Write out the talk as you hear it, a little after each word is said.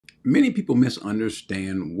Many people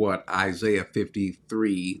misunderstand what Isaiah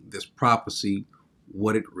 53, this prophecy,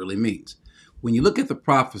 what it really means. When you look at the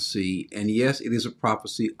prophecy, and yes, it is a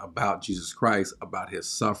prophecy about Jesus Christ, about his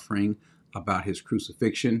suffering, about his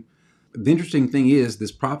crucifixion. The interesting thing is,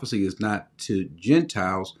 this prophecy is not to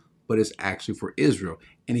Gentiles, but it's actually for Israel.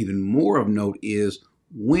 And even more of note is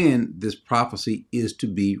when this prophecy is to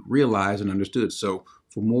be realized and understood. So,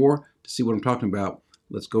 for more to see what I'm talking about,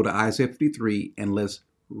 let's go to Isaiah 53 and let's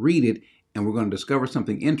read it, and we're going to discover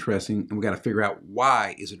something interesting, and we got to figure out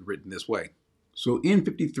why is it written this way. So in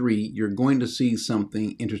 53, you're going to see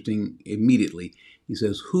something interesting immediately. He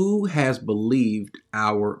says, "Who has believed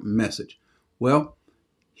our message?" Well,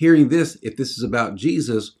 hearing this, if this is about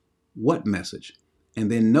Jesus, what message? And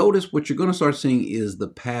then notice what you're going to start seeing is the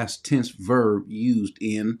past tense verb used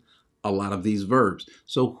in a lot of these verbs.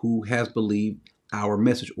 So who has believed our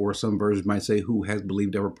message? Or some versions might say, who has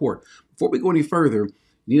believed our report? Before we go any further,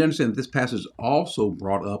 you need to understand that this passage is also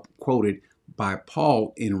brought up, quoted by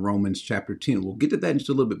Paul in Romans chapter 10. We'll get to that in just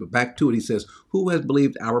a little bit, but back to it. He says, "Who has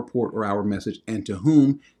believed our report or our message, and to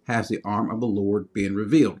whom has the arm of the Lord been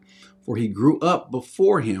revealed? For he grew up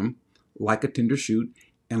before him like a tender shoot,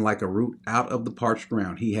 and like a root out of the parched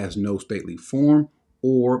ground. He has no stately form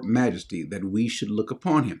or majesty that we should look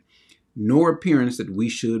upon him, nor appearance that we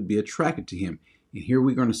should be attracted to him." And here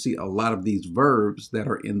we're going to see a lot of these verbs that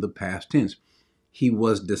are in the past tense. He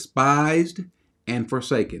was despised and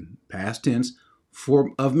forsaken, past tense,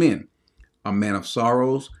 of men, a man of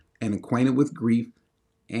sorrows and acquainted with grief,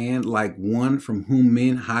 and like one from whom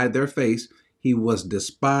men hide their face. He was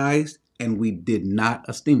despised, and we did not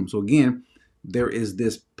esteem him. So again, there is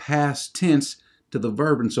this past tense to the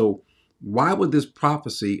verb. And so why would this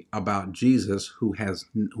prophecy about Jesus, who has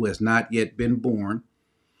not yet been born,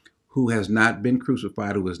 who has not been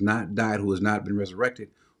crucified, who has not died, who has not been resurrected,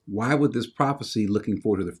 why would this prophecy looking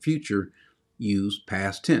forward to the future use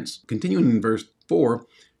past tense? Continuing in verse 4,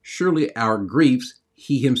 "Surely our griefs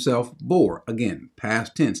he himself bore." Again,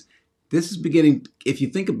 past tense. This is beginning, if you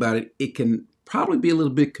think about it, it can probably be a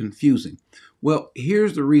little bit confusing. Well,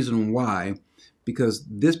 here's the reason why. Because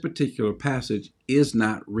this particular passage is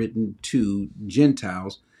not written to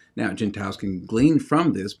Gentiles. Now, Gentiles can glean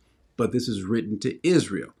from this, but this is written to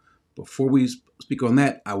Israel. Before we speak on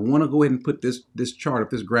that, I want to go ahead and put this chart up,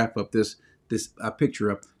 this graph up, this picture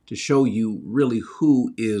up to show you really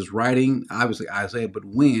who is writing, obviously Isaiah, but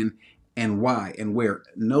when and why and where.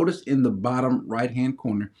 Notice in the bottom right-hand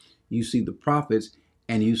corner, you see the prophets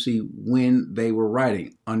and you see when they were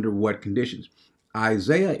writing, under what conditions.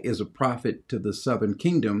 Isaiah is a prophet to the southern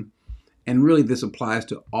kingdom, and really this applies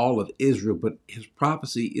to all of Israel, but his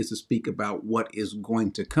prophecy is to speak about what is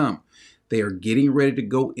going to come. They are getting ready to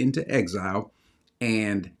go into exile,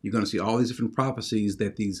 and you're going to see all these different prophecies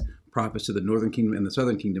that these prophets to the northern kingdom and the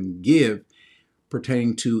southern kingdom give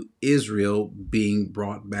pertaining to Israel being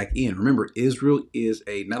brought back in. Remember, Israel is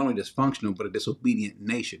a not only dysfunctional, but a disobedient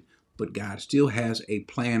nation, but God still has a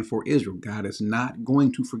plan for Israel. God is not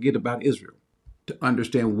going to forget about Israel. To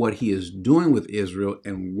understand what he is doing with Israel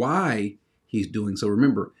and why he's doing so.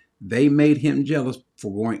 Remember, they made him jealous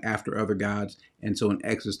for going after other gods. And so in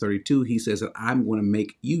Exodus 32, he says that I'm going to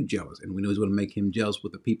make you jealous. And we know he's going to make him jealous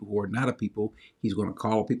with the people who are not a people. He's going to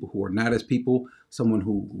call people who are not his people, someone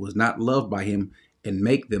who was not loved by him, and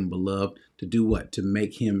make them beloved. To do what? To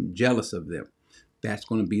make him jealous of them. That's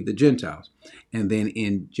going to be the Gentiles. And then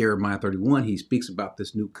in Jeremiah 31, he speaks about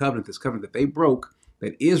this new covenant, this covenant that they broke,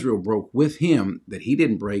 that Israel broke with him, that he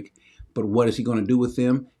didn't break. But what is he going to do with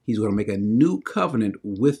them? He's going to make a new covenant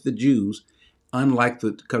with the Jews, unlike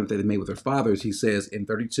the covenant that they made with their fathers. He says in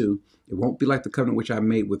 32, "It won't be like the covenant which I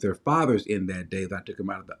made with their fathers in that day that I took them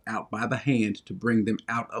out by the hand to bring them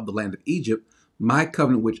out of the land of Egypt. My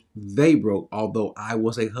covenant which they broke, although I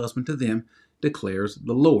was a husband to them, declares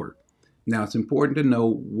the Lord." Now, it's important to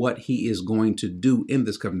know what he is going to do in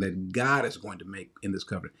this covenant, that God is going to make in this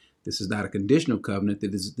covenant. This is not a conditional covenant.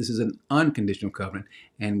 This is an unconditional covenant.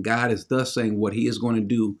 And God is thus saying what he is going to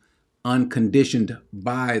do unconditioned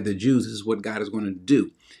by the Jews. This is what God is going to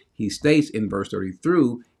do. He states in verse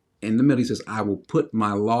 33, in the middle, he says, "I will put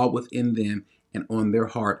my law within them, and on their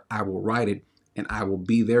heart I will write it, and I will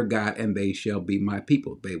be their God, and they shall be my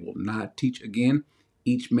people. They will not teach again,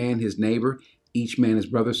 each man his neighbor, each man his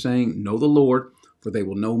brother, saying, Know the Lord, for they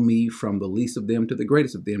will know me from the least of them to the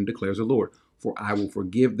greatest of them, declares the Lord. For I will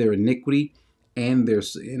forgive their iniquity and their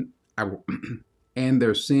sin. And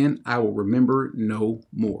their sin I will remember no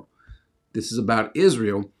more." This is about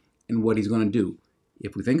Israel and what he's going to do.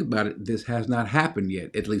 If we think about it, this has not happened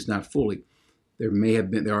yet, at least not fully.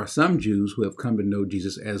 There are some Jews who have come to know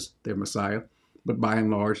Jesus as their Messiah, but by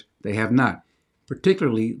and large, they have not.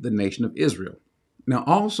 particularly the nation of Israel. Now,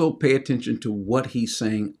 also pay attention to what he's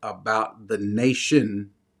saying about the nation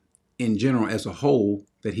in general as a whole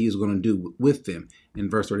that he is going to do with them. In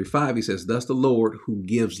verse 35, he says, "Thus the Lord who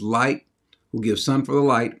gives light, who gives sun for the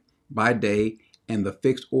light by day, and the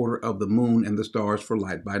fixed order of the moon and the stars for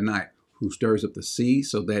light by night, who stirs up the sea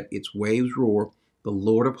so that its waves roar. The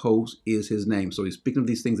Lord of hosts is his name." So he's speaking of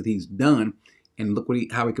these things that he's done, and look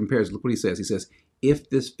how he compares. Look what he says. He says, "If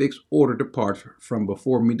this fixed order departs from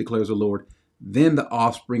before me, declares the Lord, then the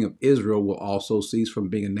offspring of Israel will also cease from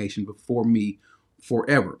being a nation before me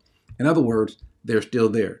forever." In other words, they're still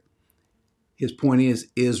there. His point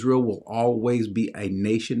is Israel will always be a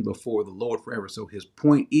nation before the Lord forever. So his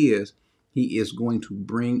point is he is going to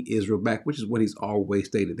bring Israel back, which is what he's always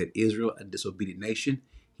stated, that Israel, a disobedient nation,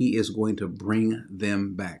 he is going to bring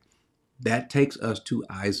them back. That takes us to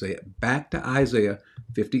Isaiah, back to Isaiah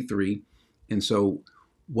 53. And so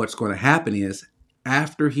what's going to happen is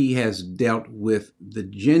after he has dealt with the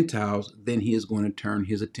Gentiles, then he is going to turn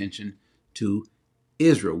his attention to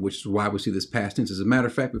Israel, which is why we see this past tense. As a matter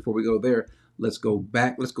of fact, before we go there, let's go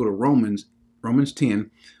back. Let's go to Romans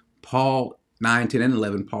 10. Paul 9, 10, and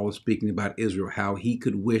 11, Paul is speaking about Israel, how he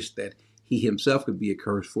could wish that he himself could be a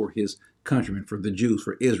curse for his countrymen, for the Jews,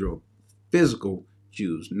 for Israel, physical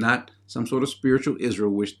Jews, not some sort of spiritual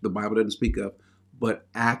Israel, which the Bible doesn't speak of, but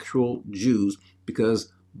actual Jews,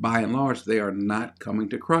 because by and large, they are not coming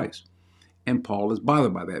to Christ. And Paul is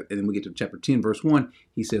bothered by that. And then we get to chapter 10, verse 1.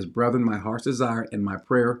 He says, "Brethren, my heart's desire and my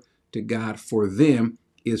prayer to God for them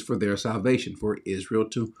is for their salvation, for Israel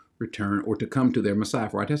to return or to come to their Messiah.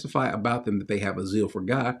 For I testify about them that they have a zeal for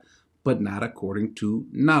God, but not according to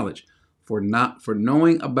knowledge. For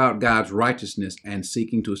knowing about God's righteousness and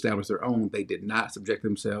seeking to establish their own, they did not subject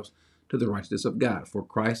themselves to the righteousness of God. For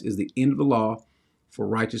Christ is the end of the law for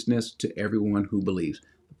righteousness to everyone who believes."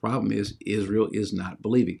 The problem is Israel is not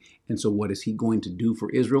believing. And so what is he going to do for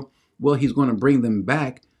Israel? Well, he's going to bring them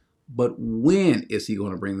back. But when is he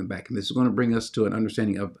going to bring them back? And this is going to bring us to an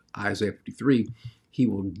understanding of Isaiah 53. He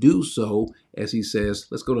will do so, as he says,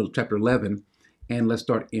 let's go to chapter 11, and let's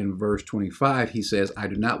start in verse 25. He says, "I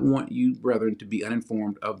do not want you, brethren, to be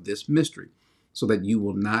uninformed of this mystery, so that you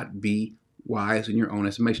will not be wise in your own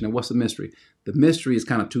estimation." Now, what's the mystery? The mystery is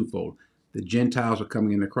kind of twofold. The Gentiles are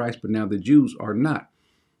coming into Christ, but now the Jews are not.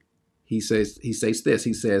 He states this.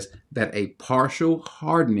 He says that a partial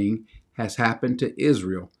hardening has happened to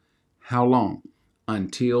Israel. How long?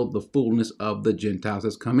 Until the fullness of the Gentiles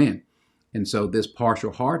has come in. And so this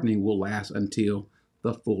partial hardening will last until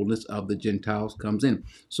the fullness of the Gentiles comes in.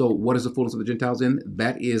 So what is the fullness of the Gentiles in?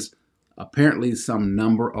 That is apparently some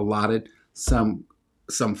number allotted, some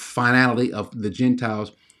finality of the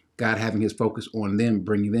Gentiles, God having his focus on them,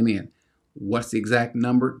 bringing them in. What's the exact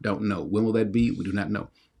number? Don't know. When will that be? We do not know.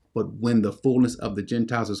 But when the fullness of the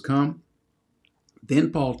Gentiles has come,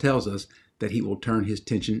 then Paul tells us that he will turn his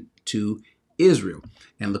attention to Israel.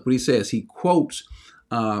 And look what he says. He quotes,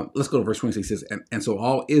 let's go to verse 26. He says, and so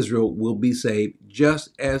all Israel will be saved just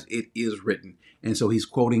as it is written. And so he's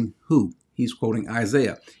quoting who? He's quoting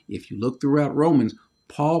Isaiah. If you look throughout Romans,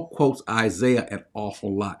 Paul quotes Isaiah an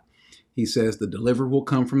awful lot. He says the deliverer will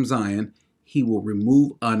come from Zion. He will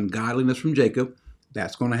remove ungodliness from Jacob.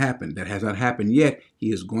 That's going to happen. That has not happened yet.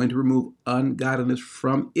 He is going to remove ungodliness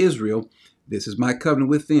from Israel. This is my covenant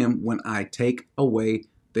with them when I take away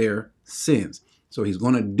their sins. So he's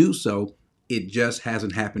going to do so. It just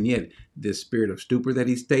hasn't happened yet. This spirit of stupor that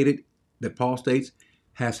he stated, that Paul states,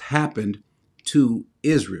 has happened to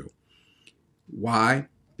Israel. Why?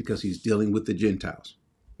 Because he's dealing with the Gentiles.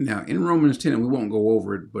 Now, in Romans 10, and we won't go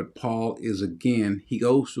over it, but Paul is again, he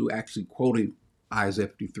goes through actually quoting Isaiah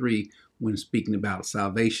 53 when speaking about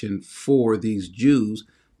salvation for these Jews.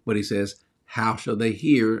 But he says, how shall they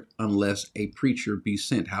hear unless a preacher be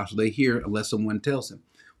sent? How shall they hear unless someone tells them?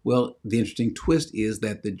 Well, the interesting twist is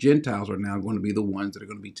that the Gentiles are now going to be the ones that are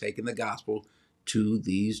going to be taking the gospel to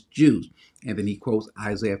these Jews. And then he quotes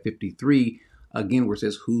Isaiah 53 again, where it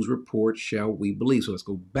says, whose report shall we believe? So let's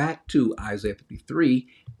go back to Isaiah 53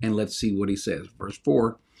 and let's see what he says. Verse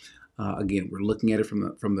 4, again, we're looking at it from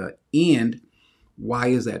the end. Why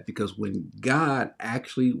is that? Because when God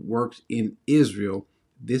actually works in Israel,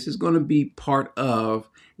 this is going to be part of,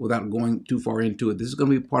 without going too far into it, this is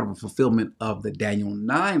going to be part of a fulfillment of the Daniel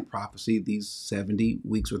 9 prophecy, these 70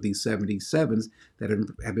 weeks or these 77s that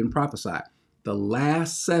have been prophesied. The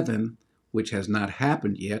last 7, which has not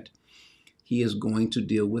happened yet, he is going to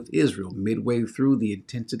deal with Israel. Midway through, the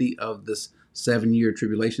intensity of this 7-year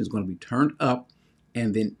tribulation is going to be turned up,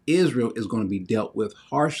 and then Israel is going to be dealt with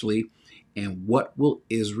harshly. And what will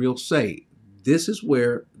Israel say? This is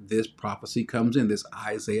where this prophecy comes in, this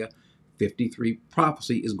Isaiah 53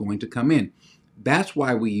 prophecy is going to come in. That's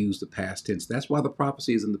why we use the past tense. That's why the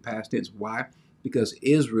prophecy is in the past tense. Why? Because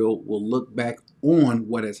Israel will look back on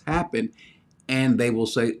what has happened and they will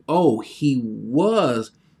say, oh, he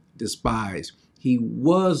was despised. He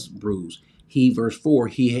was bruised. Verse 4,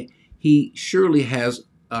 he surely has,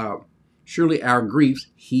 surely our griefs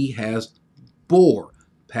he has bore,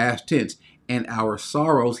 past tense, and our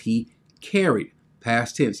sorrows he carried,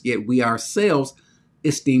 past tense. Yet we ourselves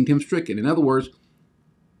esteemed him stricken. In other words,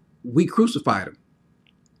 we crucified him,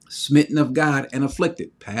 smitten of God and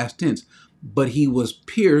afflicted, past tense. But he was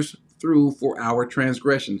pierced through for our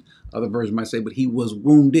transgressions. Other versions might say, but he was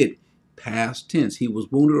wounded, past tense. He was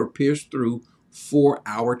wounded or pierced through for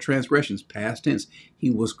our transgressions, past tense. He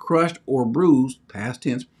was crushed or bruised, past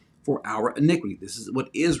tense, for our iniquity. This is what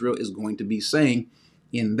Israel is going to be saying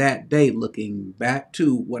in that day, looking back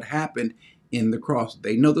to what happened in the cross.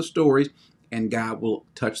 They know the stories, and God will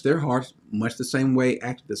touch their hearts much the same way,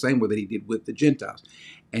 actually the same way that he did with the Gentiles.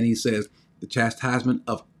 And he says, the chastisement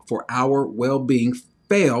for our well-being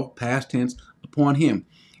fell, past tense, upon him,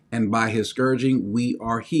 and by his scourging we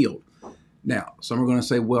are healed. Now, some are going to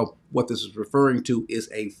say, well, what this is referring to is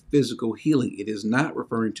a physical healing. It is not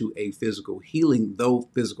referring to a physical healing, though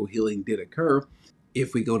physical healing did occur.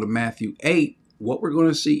 If we go to Matthew 8, what we're going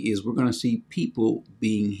to see is we're going to see people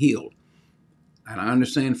being healed. And I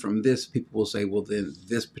understand from this, people will say, well, then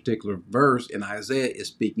this particular verse in Isaiah is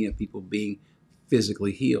speaking of people being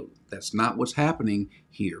physically healed. That's not what's happening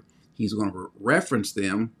here. He's going to reference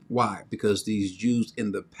them. Why? Because these Jews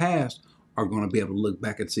in the past are going to be able to look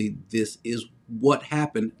back and see this is what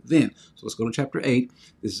happened then. So let's go to chapter 8.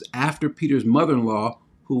 This is after Peter's mother-in-law,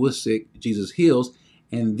 who was sick, Jesus heals.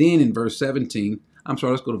 And then in verse 17, let's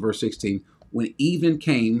go to verse 16. When evening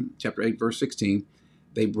came, chapter 8, verse 16,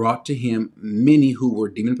 they brought to him many who were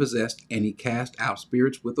demon-possessed, and he cast out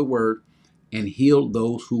spirits with the word and healed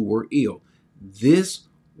those who were ill. This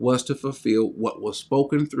was to fulfill what was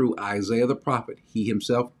spoken through Isaiah the prophet. He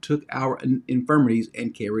himself took our infirmities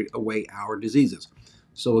and carried away our diseases.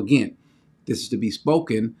 So again, this is to be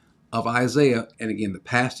spoken of Isaiah. And again, the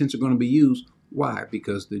past tense are going to be used. Why?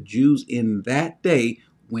 Because the Jews in that day,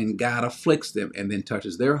 when God afflicts them and then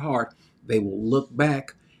touches their heart, they will look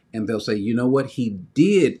back and they'll say, you know what? He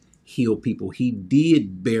did heal people. He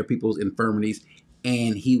did bear people's infirmities,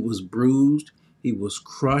 and he was bruised. He was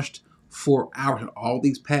crushed for our. All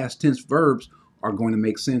these past tense verbs are going to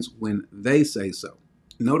make sense when they say so.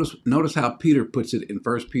 Notice how Peter puts it in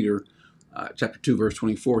 1 Peter chapter 2, verse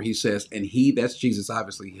 24. He says, and he, that's Jesus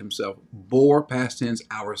obviously himself, bore, past tense,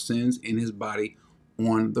 our sins in his body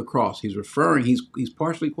on the cross. He's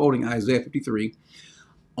partially quoting Isaiah 53,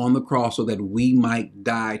 on the cross so that we might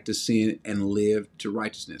die to sin and live to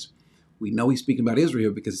righteousness. We know he's speaking about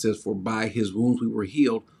Israel because it says, for by his wounds we were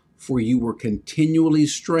healed, for you were continually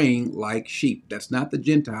straying like sheep. That's not the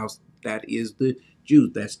Gentiles. That is the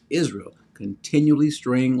Jews. That's Israel, continually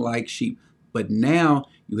straying like sheep. But now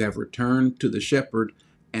you have returned to the shepherd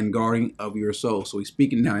and guarding of your soul. So he's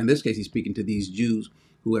speaking now, in this case, he's speaking to these Jews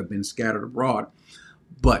who have been scattered abroad.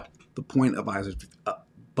 But the point of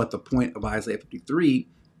Isaiah 53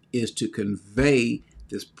 is to convey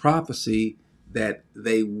this prophecy that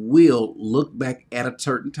they will look back at a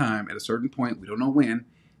certain time, at a certain point, we don't know when,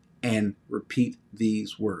 and repeat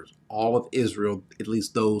these words. All of Israel, at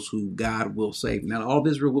least those who God will save. Not all of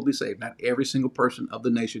Israel will be saved. Not every single person of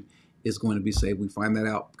the nation is going to be saved. We find that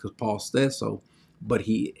out because Paul says so. But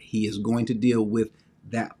he is going to deal with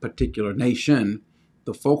that particular nation,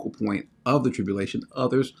 the focal point of the tribulation.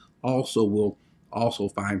 Others also will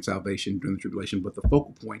find salvation during the tribulation, but the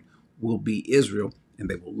focal point will be Israel, and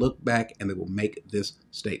they will look back and they will make this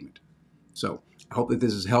statement. So I hope that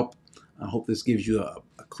this has helped. I hope this gives you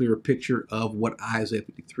a clearer picture of what Isaiah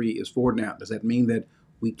 53 is for. Now, does that mean that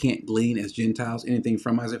we can't glean as Gentiles anything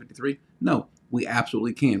from Isaiah 53? No, we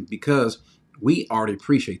absolutely can, because we already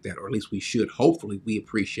appreciate that, or at least we should. Hopefully we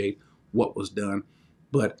appreciate what was done,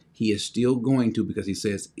 but he is still going to, because he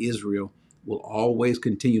says Israel will always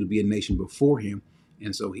continue to be a nation before him.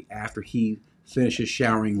 And so after he finishes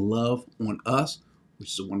showering love on us, which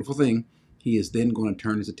is a wonderful thing, he is then going to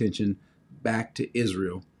turn his attention back to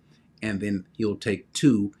Israel, and then he'll take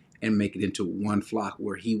two and make it into one flock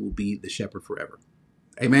where he will be the shepherd forever.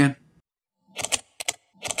 Amen.